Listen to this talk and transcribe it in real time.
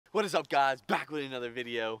What is up, guys? Back with another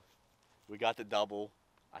video. We got the double,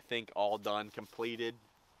 I think, all done, completed,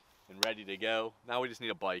 and ready to go. Now we just need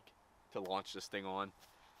a bike to launch this thing on.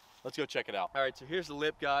 Let's go check it out. All right, so here's the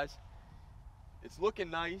lip, guys. It's looking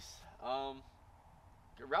nice.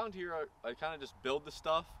 Around here, I kind of just build the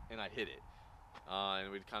stuff and I hit it,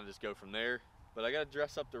 and we'd kind of just go from there. But I got to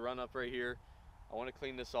dress up the run up right here. I want to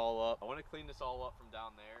clean this all up. I want to clean this all up from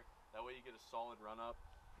down there. That way you get a solid run up.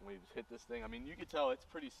 We just hit this thing. I mean, you can tell it's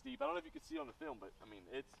pretty steep. I don't know if you can see on the film, but I mean,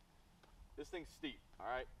 this thing's steep. All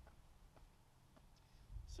right.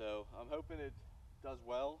 So I'm hoping it does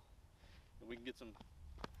well, and we can get some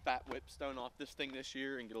fat whipstone off this thing this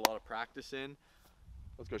year and get a lot of practice in.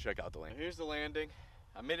 Let's go check out the landing. Here's the landing.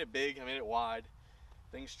 I made it big. I made it wide.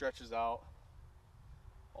 Thing stretches out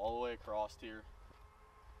all the way across here.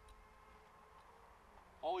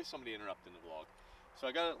 Always somebody interrupting the vlog. So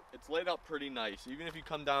it's laid out pretty nice. Even if you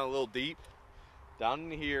come down a little deep,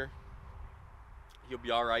 down in here, you'll be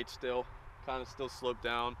all right still. Kind of still slope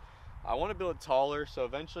down. I want to build it taller, so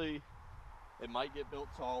eventually it might get built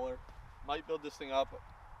taller. Might build this thing up,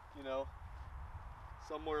 you know,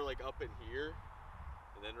 somewhere like up in here,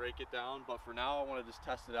 and then rake it down. But for now, I want to just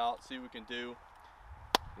test it out, see what we can do.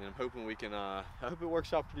 And I'm hoping we can, I hope it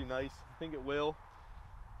works out pretty nice. I think it will.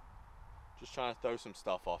 Just trying to throw some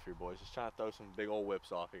stuff off here, boys. Just trying to throw some big old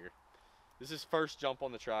whips off here. This is first jump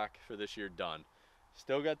on the track for this year done.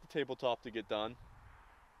 Still got the tabletop to get done.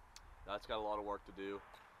 That's got a lot of work to do.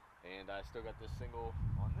 And I still got this single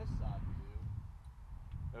on this side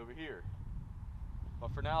to do over here.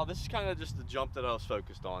 But for now, this is kind of just the jump that I was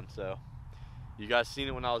focused on. So you guys seen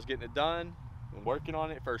it when I was getting it done and working on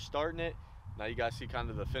it, first starting it. Now you guys see kind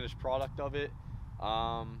of the finished product of it.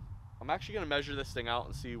 I'm actually going to measure this thing out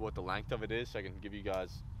and see what the length of it is so I can give you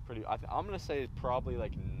guys pretty, I'm going to say it's probably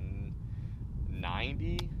like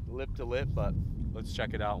 90 lip to lip, but let's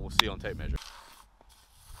check it out and we'll see on tape measure.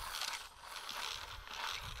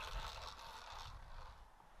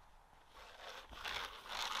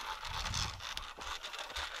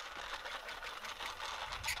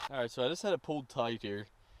 Alright, so I just had it pulled tight here.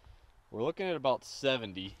 We're looking at about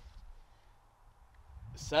 70.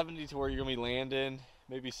 70 to where you're going to be landing.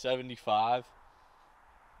 Maybe 75,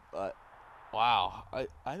 but wow,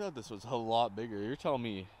 I thought this was a lot bigger. You're telling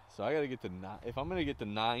me, so I gotta get to, if I'm gonna get to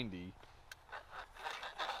 90,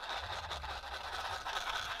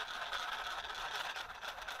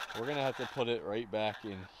 we're gonna have to put it right back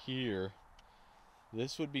in here.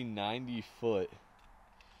 This would be 90 foot,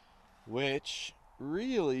 which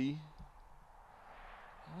really,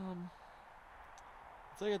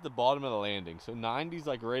 it's like at the bottom of the landing. So 90's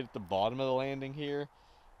like right at the bottom of the landing here.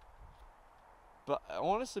 But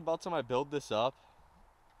honestly, about the time I build this up,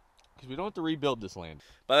 because we don't have to rebuild this land.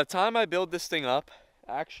 By the time I build this thing up,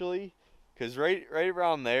 actually, because right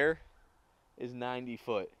around there is 90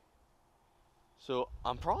 foot. So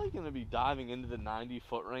I'm probably going to be diving into the 90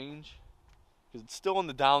 foot range, because it's still on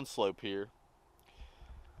the downslope here.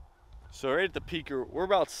 So right at the peak, we're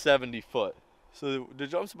about 70 foot. So the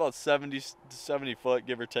jump's about 70 foot,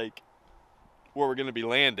 give or take, where we're going to be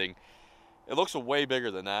landing. It looks way bigger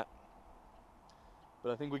than that.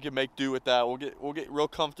 But I think we can make do with that. We'll get real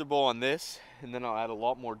comfortable on this, and then I'll add a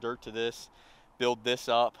lot more dirt to this, build this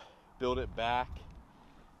up, build it back,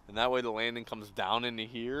 and that way the landing comes down into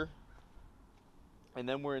here, and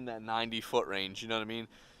then we're in that 90 foot range, you know what I mean?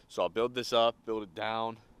 So I'll build this up, build it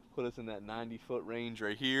down, put us in that 90 foot range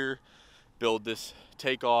right here, build this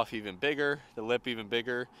takeoff even bigger, the lip even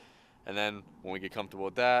bigger, and then when we get comfortable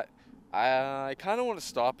with that, I kind of want to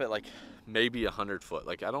stop at like maybe 100 foot.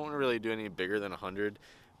 Like, I don't want to really do any bigger than 100,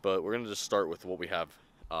 but we're going to just start with what we have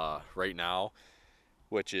right now,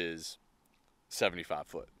 which is 75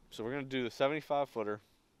 foot. So we're going to do the 75 footer,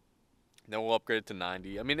 then we'll upgrade it to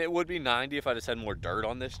 90. I mean, it would be 90 if I just had more dirt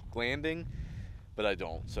on this landing, but I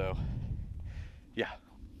don't. So yeah,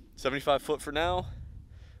 75 foot for now.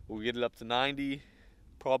 We'll get it up to 90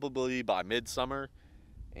 probably by midsummer,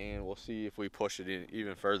 and we'll see if we push it in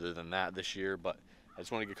even further than that this year. But I just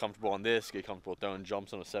want to get comfortable on this, get comfortable throwing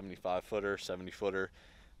jumps on a 75 footer, 70 footer.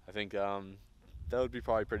 I think that would be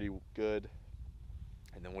probably pretty good.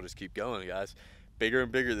 And then we'll just keep going, guys. Bigger and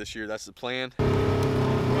bigger this year, that's the plan. Look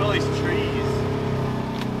at all these trees.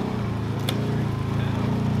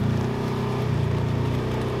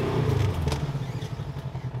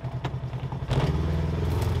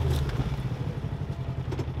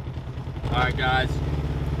 Alright, guys.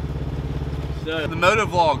 So the moto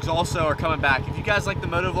vlogs also are coming back. If you guys like the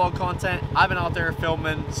moto vlog content, I've been out there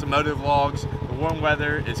filming some moto vlogs. The warm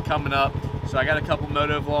weather is coming up, so I got a couple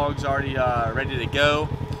moto vlogs already ready to go.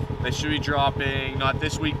 They should be dropping not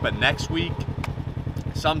this week but next week.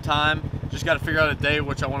 sometime. Just got to figure out a day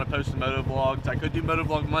which I want to post the moto vlogs. I could do moto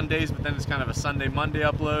vlog Mondays, but then it's kind of a Sunday Monday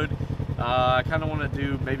upload. I kind of want to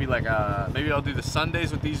do maybe like maybe I'll do the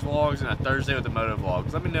Sundays with these vlogs and a Thursday with the moto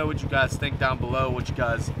vlogs. Let me know what you guys think down below.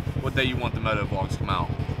 What day you want the moto vlogs to come out.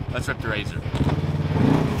 Let's rip the razor.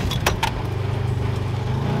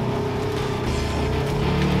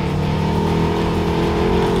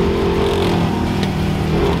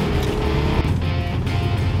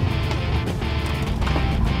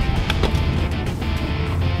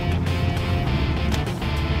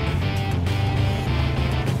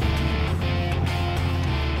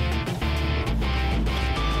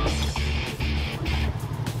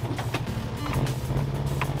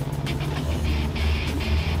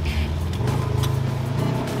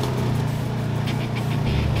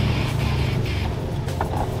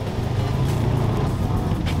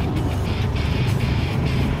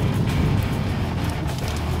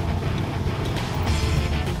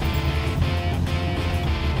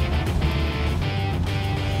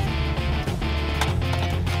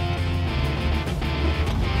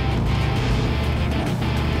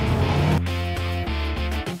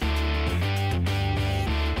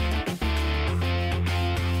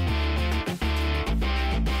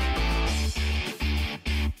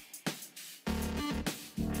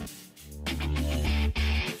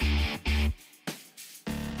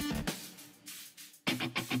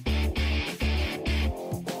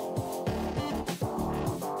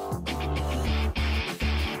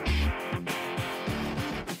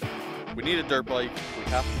 We need a dirt bike. We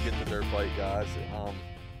have to get the dirt bike, guys.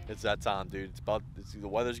 It's that time, dude. The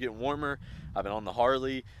weather's getting warmer. I've been on the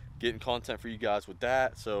Harley, getting content for you guys with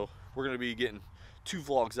that. So we're gonna be getting 2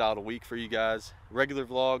 vlogs out a week for you guys. Regular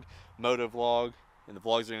vlog, moto vlog, and the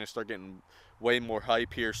vlogs are gonna start getting way more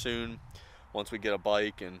hype here soon. Once we get a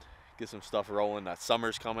bike and get some stuff rolling. That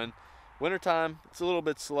summer's coming. Wintertime, it's a little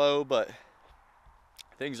bit slow, but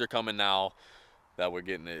things are coming now. That we're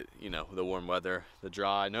getting it, you know, the warm weather, the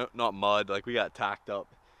dry, no, not mud. Like, we got tacked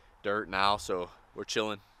up dirt now, so we're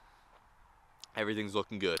chilling. Everything's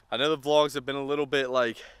looking good. I know the vlogs have been a little bit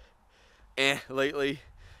like lately,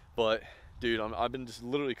 but dude, I've been just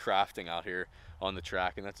literally crafting out here on the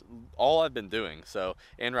track, and that's all I've been doing. So,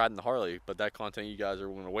 and riding the Harley, but that content you guys are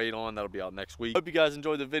going to wait on. That'll be out next week. Hope you guys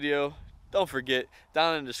enjoyed the video. Don't forget,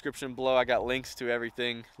 down in the description below, I got links to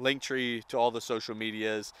everything. Linktree to all the social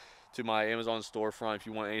medias, to my Amazon storefront if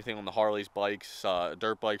you want anything on the Harleys, bikes,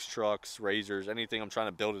 dirt bikes, trucks, razors, anything. I'm trying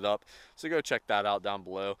to build it up, so go check that out down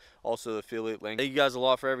below. Also the affiliate link. Thank you guys a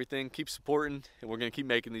lot for everything. Keep supporting, and we're gonna keep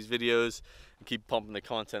making these videos and keep pumping the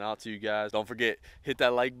content out to you guys. Don't forget, hit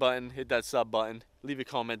that like button, hit that sub button, leave a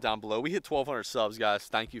comment down below. We hit 1,200 subs, guys.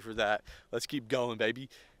 Thank you for that. Let's keep going, baby.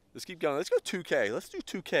 Let's keep going. Let's go 2K. Let's do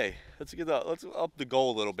 2K. Let's up the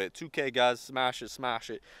goal a little bit. 2K, guys. Smash it, smash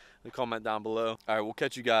it. The comment down below. All right, we'll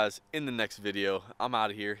catch you guys in the next video. I'm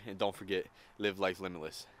out of here, and don't forget, live life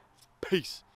limitless. Peace.